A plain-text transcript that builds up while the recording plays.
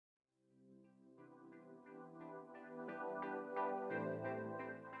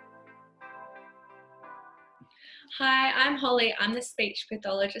Hi, I'm Holly. I'm the speech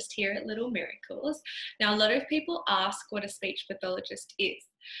pathologist here at Little Miracles. Now, a lot of people ask what a speech pathologist is.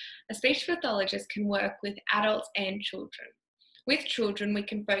 A speech pathologist can work with adults and children. With children, we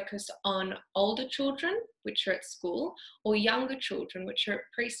can focus on older children, which are at school, or younger children, which are at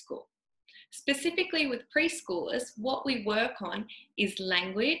preschool. Specifically with preschoolers, what we work on is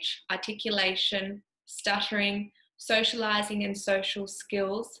language, articulation, stuttering, socializing and social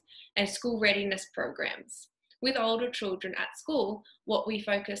skills, and school readiness programs. With older children at school, what we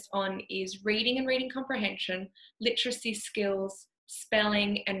focus on is reading and reading comprehension, literacy skills,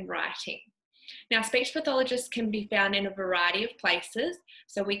 spelling, and writing. Now, speech pathologists can be found in a variety of places.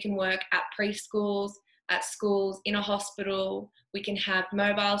 So we can work at preschools, at schools, in a hospital, we can have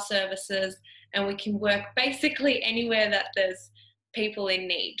mobile services, and we can work basically anywhere that there's people in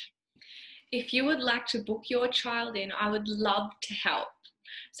need. If you would like to book your child in, I would love to help.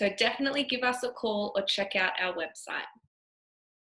 So definitely give us a call or check out our website.